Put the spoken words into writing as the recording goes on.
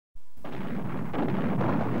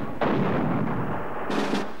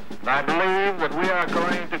I believe that we are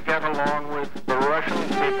going to get along with the Russian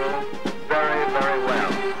people very, very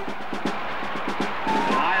well.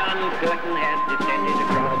 The Iron Curtain has descended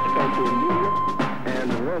across the country. And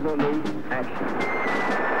resolute action.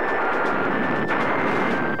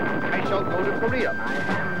 I shall go to Korea. I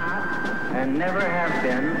am not and never have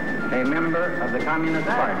been a member of the Communist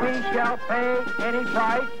Party. We shall pay any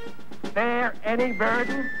price, bear any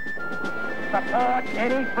burden, support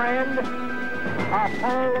any friend,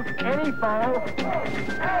 oppose any foe.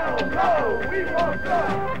 Hell no, we won't go.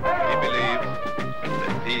 He believes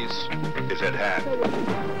that peace is at hand.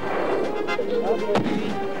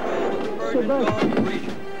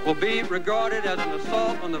 Will be regarded as an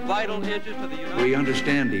assault on the vital interests of the United States. We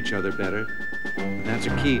understand each other better. That's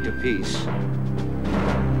a key to peace.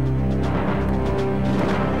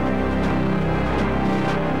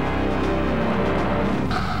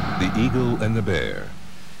 The Eagle and the Bear.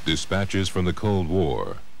 Dispatches from the Cold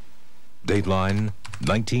War. Dateline,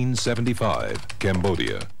 1975,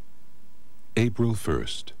 Cambodia. April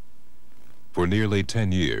 1st. For nearly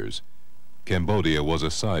 10 years, Cambodia was a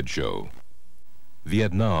sideshow.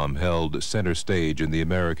 Vietnam held center stage in the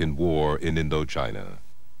American war in Indochina.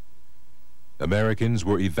 Americans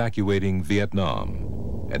were evacuating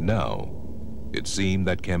Vietnam, and now it seemed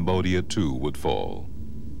that Cambodia too would fall.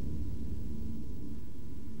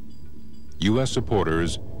 U.S.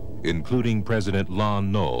 supporters, including President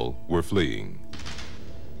Lon Nol, were fleeing.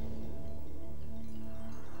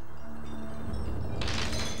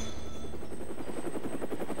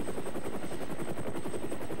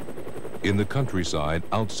 In the countryside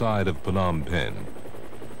outside of Phnom Penh,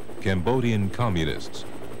 Cambodian communists,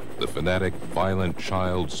 the fanatic, violent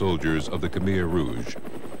child soldiers of the Khmer Rouge,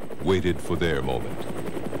 waited for their moment.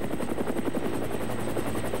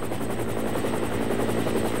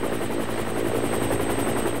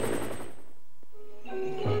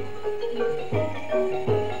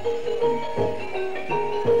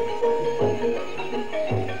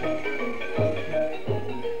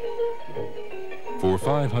 For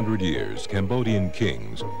 500 years, Cambodian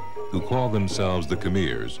kings, who call themselves the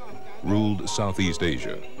Khmers, ruled Southeast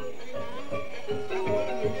Asia.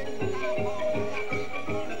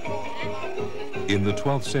 In the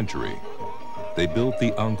 12th century, they built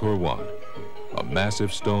the Angkor Wat, a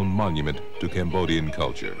massive stone monument to Cambodian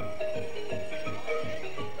culture.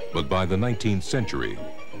 But by the 19th century,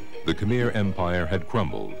 the Khmer Empire had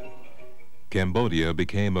crumbled. Cambodia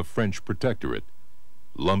became a French protectorate,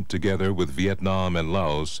 lumped together with Vietnam and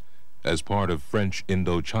Laos as part of French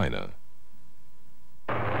Indochina.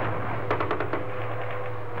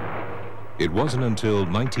 It wasn't until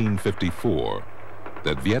 1954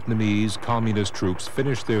 that Vietnamese communist troops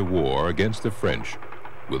finished their war against the French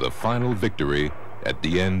with a final victory at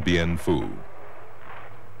Dien Bien Phu.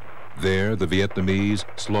 There, the Vietnamese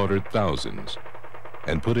slaughtered thousands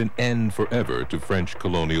and put an end forever to French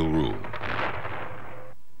colonial rule.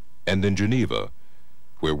 And in Geneva,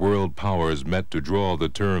 where world powers met to draw the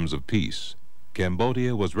terms of peace,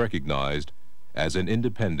 Cambodia was recognized as an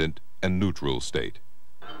independent and neutral state.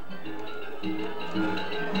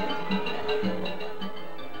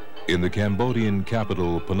 In the Cambodian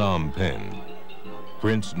capital Phnom Penh,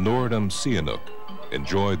 Prince Norodom Sihanouk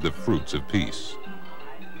enjoyed the fruits of peace.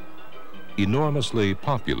 Enormously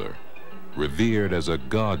popular, revered as a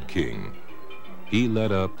god king, he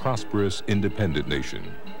led a prosperous independent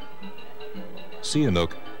nation.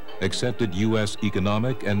 Sihanouk accepted U.S.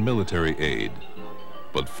 economic and military aid,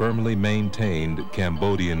 but firmly maintained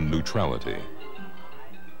Cambodian neutrality.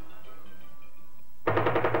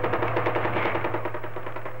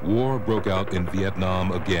 War broke out in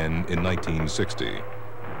Vietnam again in 1960,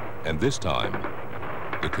 and this time,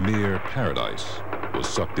 the Khmer paradise was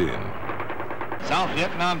sucked in. South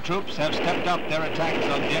Vietnam troops have stepped up their attacks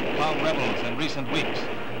on Viet Cong rebels in recent weeks,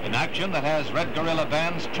 in action that has red guerrilla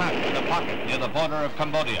bands trapped in a pocket near the border of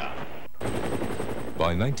Cambodia.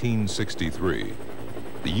 By 1963,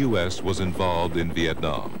 the U.S. was involved in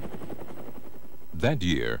Vietnam. That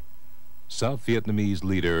year, South Vietnamese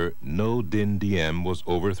leader Ngo Dinh Diem was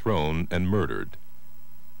overthrown and murdered,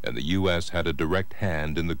 and the U.S. had a direct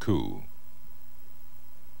hand in the coup.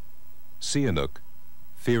 Sihanouk,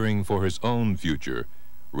 fearing for his own future,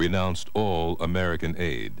 renounced all American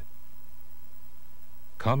aid.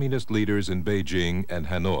 Communist leaders in Beijing and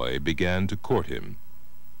Hanoi began to court him.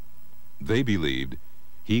 They believed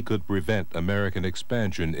he could prevent American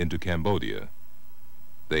expansion into Cambodia.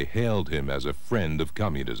 They hailed him as a friend of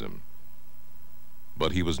communism.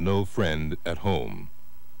 But he was no friend at home.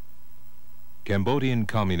 Cambodian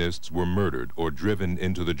communists were murdered or driven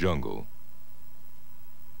into the jungle.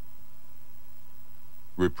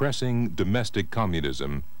 Repressing domestic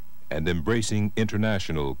communism and embracing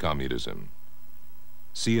international communism.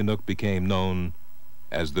 Sihanouk became known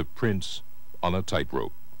as the Prince on a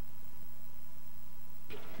Tightrope.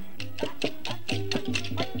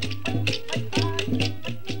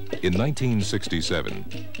 In 1967,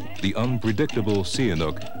 the unpredictable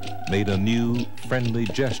Sihanouk made a new, friendly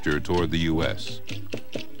gesture toward the U.S.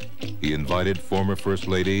 He invited former First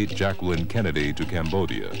Lady Jacqueline Kennedy to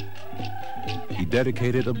Cambodia. He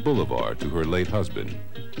dedicated a boulevard to her late husband.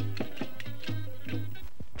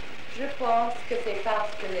 Je pense que c'est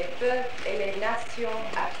parce que les peuples et les nations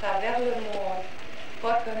à travers le monde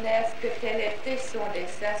reconnaissent que tel était son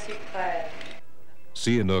dessein suprême.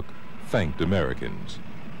 Sihanouk thanked Americans.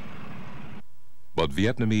 But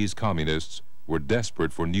Vietnamese communists were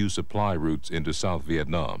desperate for new supply routes into South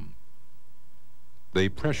Vietnam. They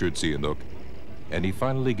pressured Sihanouk, and he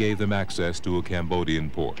finally gave them access to a Cambodian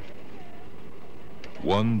port.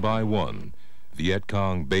 One by one, Viet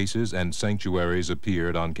Cong bases and sanctuaries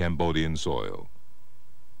appeared on Cambodian soil.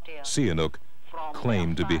 Sihanouk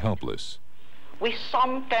claimed to be helpless. With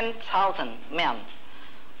some 10,000 men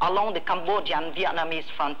along the Cambodian Vietnamese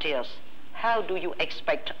frontiers, how do you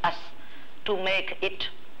expect us to make it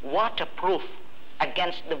waterproof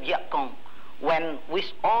against the Viet Cong when with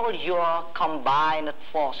all your combined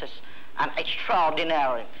forces and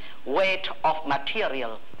extraordinary weight of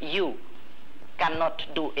material, you cannot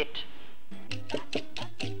do it?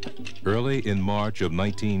 Early in March of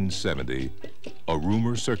 1970, a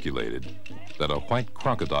rumor circulated that a white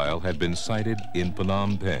crocodile had been sighted in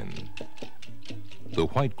Phnom Penh. The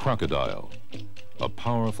white crocodile, a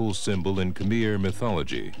powerful symbol in Khmer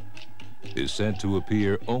mythology, is said to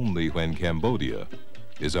appear only when Cambodia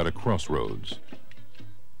is at a crossroads.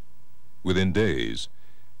 Within days,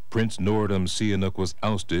 Prince Norodom Sihanouk was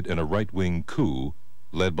ousted in a right-wing coup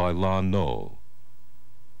led by Lon Nol.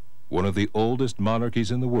 One of the oldest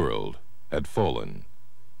monarchies in the world had fallen.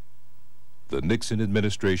 The Nixon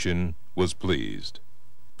administration was pleased.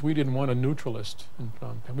 We didn't want a neutralist in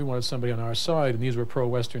Phnom Penh. We wanted somebody on our side, and these were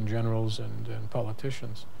pro-Western generals and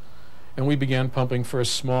politicians. And we began pumping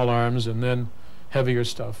first small arms and then heavier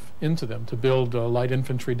stuff into them to build light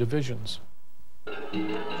infantry divisions.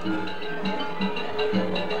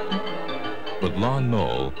 But Lon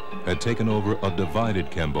Nol had taken over a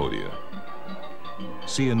divided Cambodia.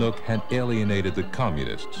 Sihanouk had alienated the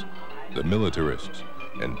communists, the militarists,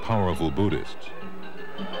 and powerful Buddhists.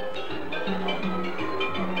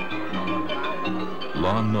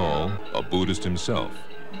 Lon Nol, a Buddhist himself,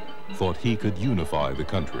 thought he could unify the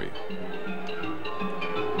country.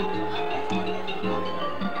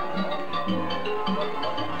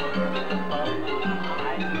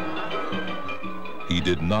 He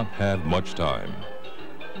did not have much time.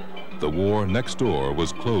 The war next door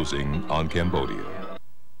was closing on Cambodia.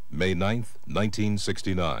 May 9th,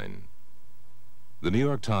 1969. The New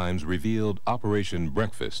York Times revealed Operation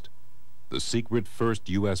Breakfast, the secret first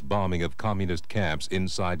U.S. bombing of communist camps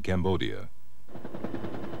inside Cambodia.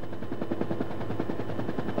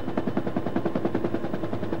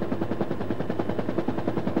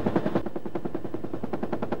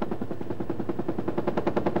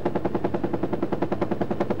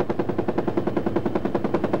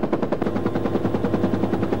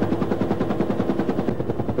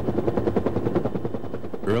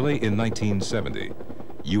 Early in 1970,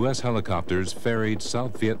 U.S. helicopters ferried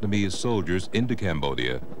South Vietnamese soldiers into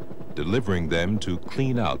Cambodia, delivering them to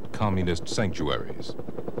clean out communist sanctuaries.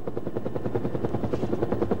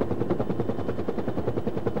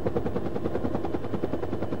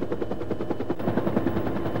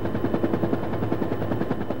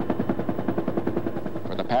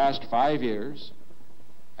 For the past 5 years,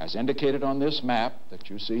 as indicated on this map that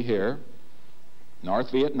you see here, North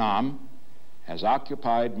Vietnam has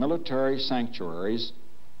occupied military sanctuaries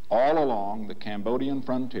all along the Cambodian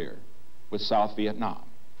frontier with South Vietnam.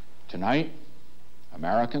 Tonight,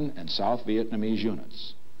 American and South Vietnamese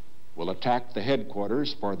units will attack the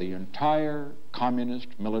headquarters for the entire communist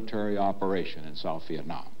military operation in South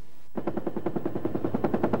Vietnam.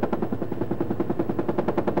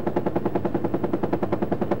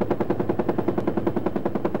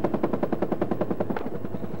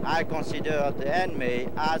 I consider the enemy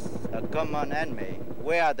as a common enemy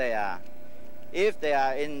where they are. If they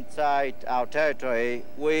are inside our territory,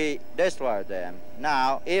 we destroy them.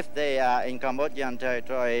 Now, if they are in Cambodian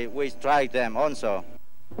territory, we strike them also.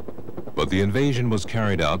 But the invasion was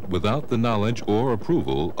carried out without the knowledge or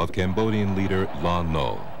approval of Cambodian leader Lon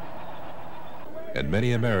Nol. And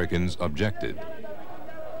many Americans objected.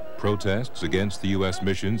 Protests against the U.S.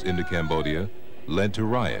 missions into Cambodia led to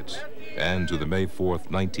riots and to the May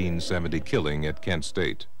 4th, 1970 killing at Kent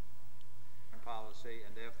State. Policy,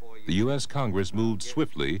 and therefore the U.S. Congress moved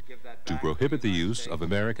swiftly to prohibit the use of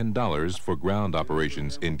American dollars for ground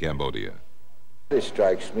operations in Cambodia. This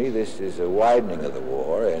strikes me, this is a widening of the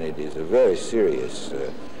war, and it is a very serious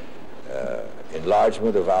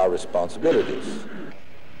enlargement of our responsibilities.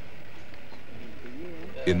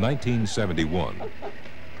 In 1971,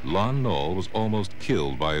 Lon Nol was almost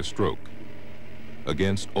killed by a stroke.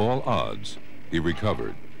 Against all odds, he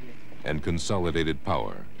recovered and consolidated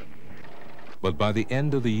power. But by the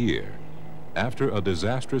end of the year, after a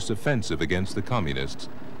disastrous offensive against the communists,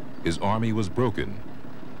 his army was broken,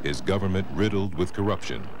 his government riddled with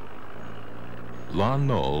corruption. Lon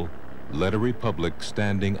Nol led a republic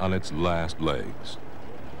standing on its last legs.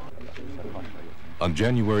 On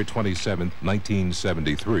January 27,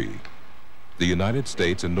 1973, the United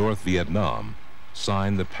States and North Vietnam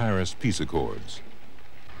signed the Paris Peace Accords.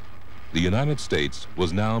 The United States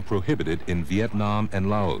was now prohibited in Vietnam and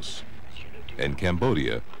Laos, and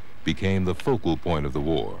Cambodia became the focal point of the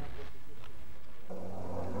war.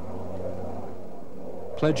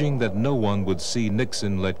 Pledging that no one would see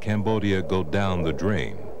Nixon let Cambodia go down the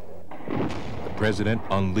drain, the president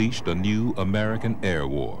unleashed a new American air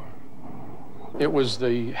war. It was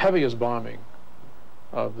the heaviest bombing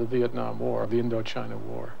of the Vietnam War, of the Indochina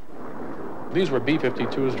War. These were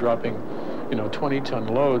B-52s dropping, 20-ton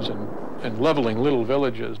loads and leveling little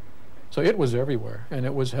villages. So it was everywhere, and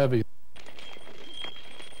it was heavy.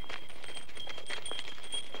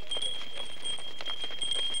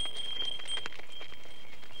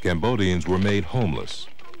 Cambodians were made homeless.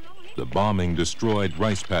 The bombing destroyed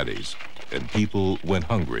rice paddies, and people went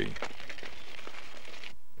hungry.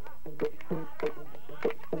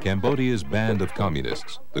 Cambodia's band of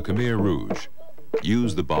communists, the Khmer Rouge,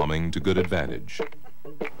 used the bombing to good advantage.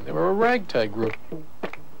 They were a ragtag group,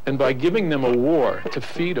 and by giving them a war to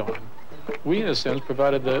feed on, we, in a sense,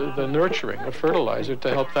 provided the nurturing, the fertilizer to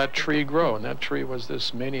help that tree grow, and that tree was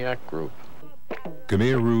this maniac group.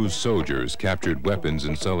 Khmer Rouge soldiers captured weapons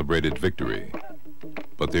and celebrated victory,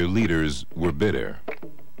 but their leaders were bitter.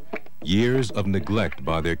 Years of neglect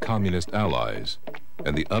by their communist allies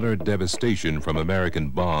and the utter devastation from American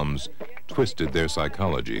bombs twisted their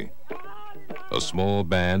psychology. A small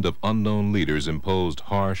band of unknown leaders imposed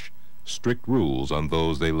harsh, strict rules on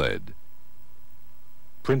those they led.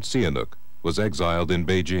 Prince Sihanouk was exiled in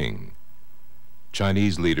Beijing.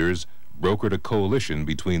 Chinese leaders brokered a coalition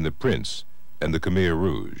between the prince and the Khmer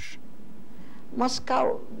Rouge.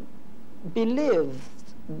 Moscow believes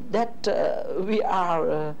that we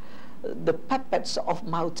are the puppets of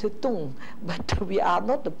Mao Zedong, but we are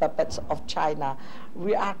not the puppets of China.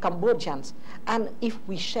 We are Cambodians, and if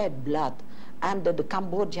we shed blood, and the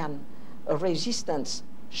Cambodian resistance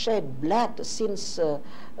shed blood since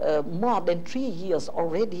more than 3 years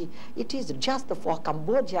already, it is just for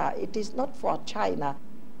Cambodia, it is not for China.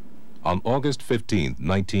 On August 15,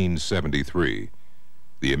 1973,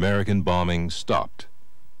 the American bombing stopped.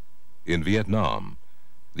 In Vietnam,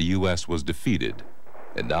 the U.S. was defeated,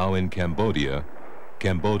 and now in Cambodia,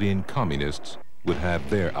 Cambodian communists would have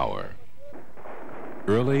their hour.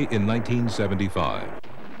 Early in 1975,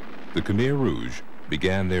 the Khmer Rouge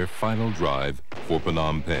began their final drive for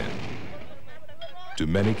Phnom Penh. To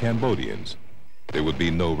many Cambodians, there would be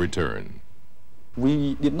no return.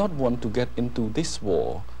 We did not want to get into this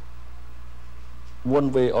war.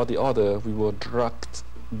 One way or the other, we were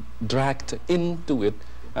dragged into it,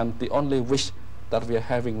 and the only wish that we are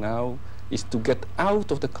having now is to get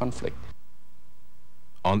out of the conflict.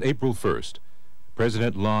 On April 1st,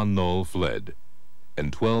 President Lon Nol fled,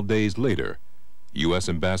 and 12 days later, U.S.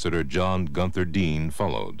 Ambassador John Gunther Dean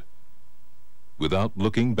followed. Without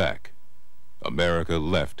looking back, America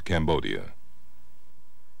left Cambodia.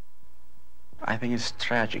 I think it's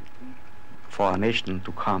tragic for a nation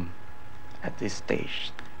to come at this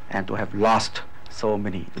stage and to have lost so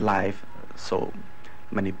many lives, so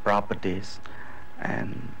many properties,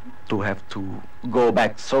 and to have to go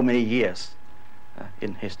back so many years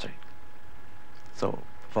in history. So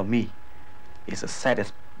for me, it's the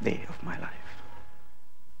saddest day of my life.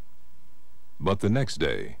 But the next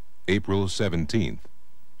day, April 17th,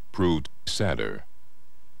 proved sadder.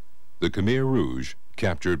 The Khmer Rouge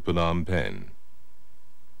captured Phnom Penh.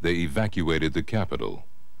 They evacuated the capital.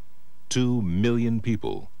 2 million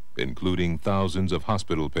people, including thousands of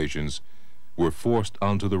hospital patients, were forced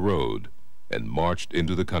onto the road and marched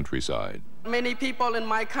into the countryside. Many people in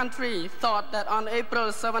my country thought that on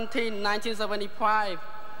April 17, 1975,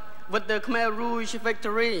 with the Khmer Rouge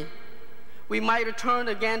victory, we might return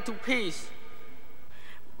again to peace.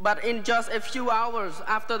 But in just a few hours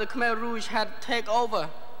after the Khmer Rouge had taken over,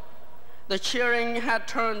 the cheering had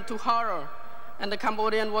turned to horror, and the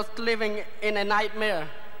Cambodian was living in a nightmare.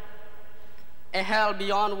 a hell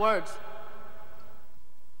beyond words.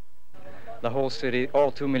 The whole city,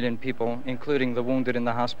 all 2 million people, including the wounded in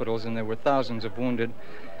the hospitals, and there were thousands of wounded.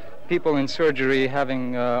 People in surgery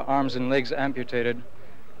having arms and legs amputated,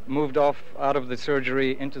 moved off out of the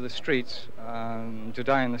surgery into the streets to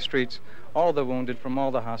die in the streets. All the wounded from all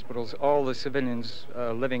the hospitals, all the civilians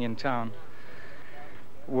living in town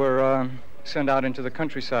were sent out into the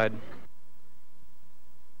countryside.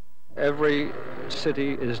 Every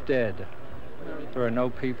city is dead. There are no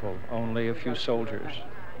people, only a few soldiers.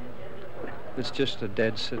 It's just a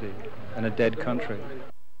dead city and a dead country.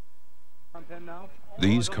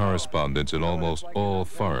 These correspondents and almost all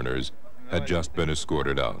foreigners had just been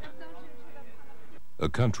escorted out. A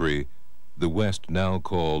country the West now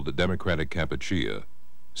called Democratic Kampuchea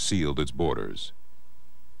sealed its borders.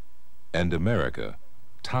 And America,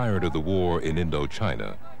 tired of the war in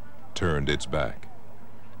Indochina, turned its back.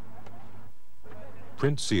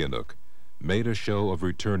 Prince Sihanouk made a show of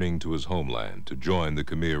returning to his homeland to join the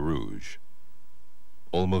Khmer Rouge.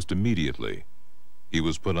 Almost immediately, he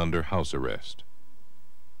was put under house arrest.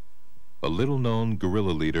 A little-known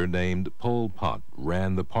guerrilla leader named Pol Pot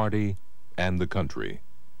ran the party and the country.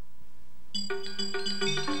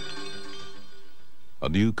 A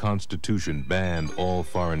new constitution banned all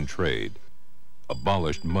foreign trade,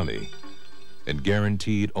 abolished money, and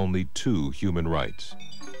guaranteed only 2 human rights: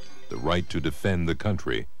 the right to defend the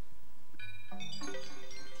country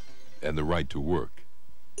and the right to work.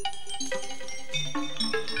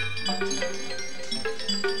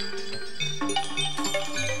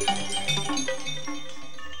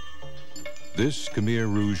 This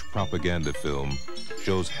Khmer Rouge propaganda film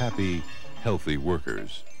shows happy, healthy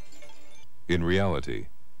workers. In reality,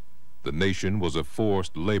 the nation was a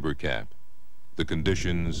forced labor camp, the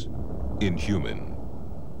conditions inhuman.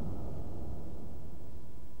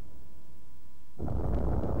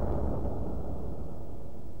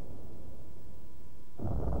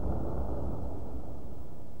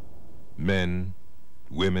 Men,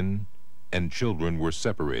 women, and children were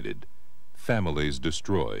separated, families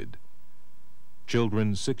destroyed.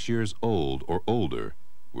 Children 6 years old or older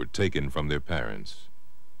were taken from their parents.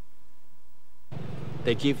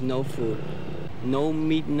 They give no food, no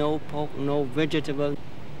meat, no pork, no vegetable.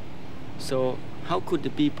 So how could the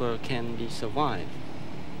people can be survive?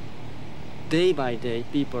 Day by day,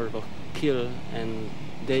 people were killed, and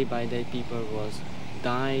day by day, people was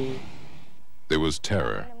dying. There was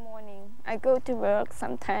terror. In the morning, I go to work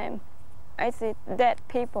sometime. I see dead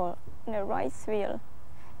people in the rice field,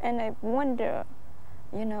 and I wonder,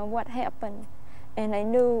 you know, what happened. And I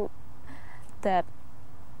knew that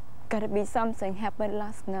gotta be something happened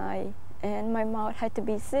last night, and my mouth had to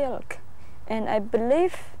be sealed. And I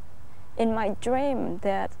believe in my dream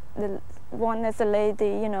that the one as a lady,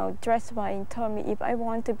 you know, dressed white, and told me if I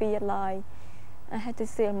want to be alive, I had to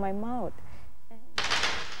seal my mouth.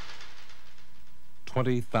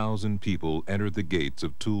 20,000 people entered the gates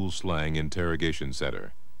of Tuol Sleng Interrogation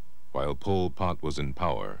Center, while Pol Pot was in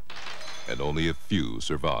power, and only a few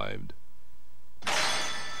survived.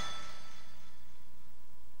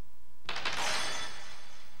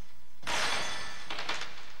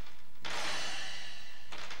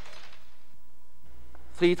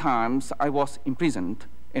 Three times I was imprisoned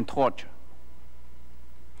and tortured.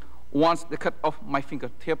 Once they cut off my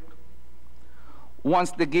fingertip.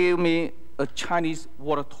 Once they gave me a Chinese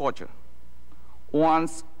water torture.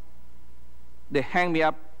 Once they hang me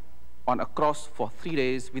up on a cross for 3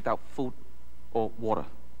 days without food or water.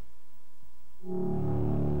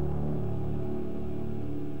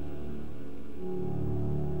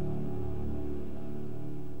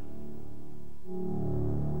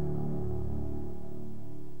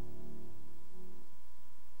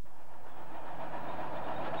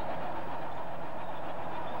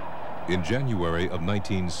 In January of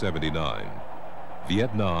 1979,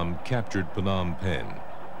 Vietnam captured Phnom Penh,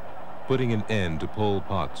 putting an end to Pol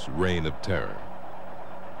Pot's reign of terror.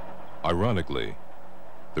 Ironically,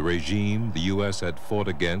 the regime the U.S. had fought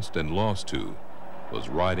against and lost to was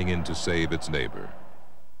riding in to save its neighbor.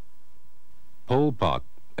 Pol Pot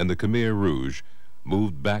and the Khmer Rouge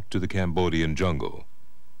moved back to the Cambodian jungle.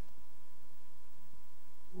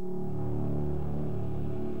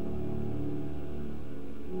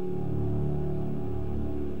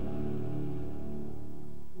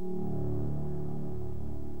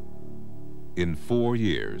 In 4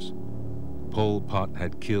 years, Pol Pot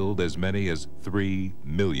had killed as many as 3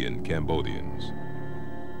 million Cambodians.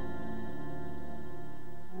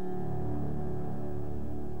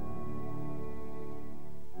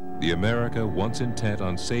 The America once intent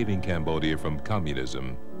on saving Cambodia from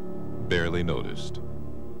communism barely noticed.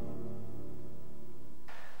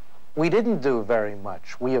 We didn't do very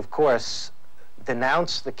much. We, of course,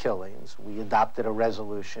 denounced the killings. We adopted a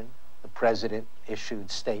resolution. The president issued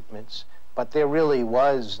statements. But there really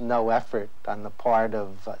was no effort on the part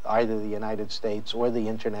of either the United States or the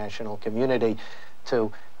international community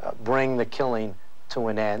to bring the killing to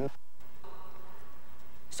an end.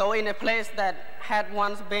 So in a place that had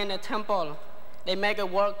once been a temple, they make a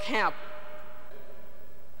work camp.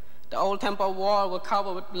 The old temple wall was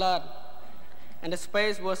covered with blood, and the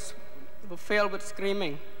space was filled with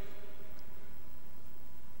screaming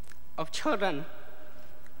of children.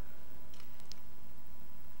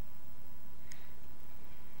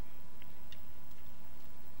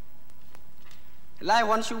 Life,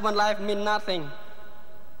 one human life, means nothing.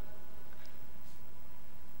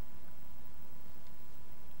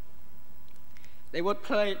 They would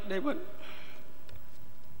play, they would.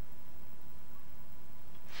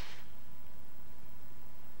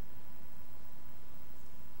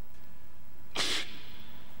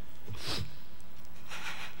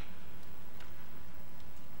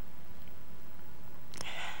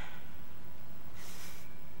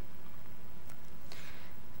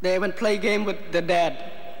 They even play game with the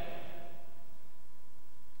dead.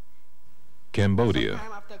 Cambodia,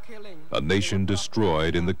 a nation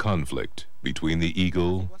destroyed in the conflict between the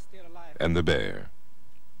eagle and the bear.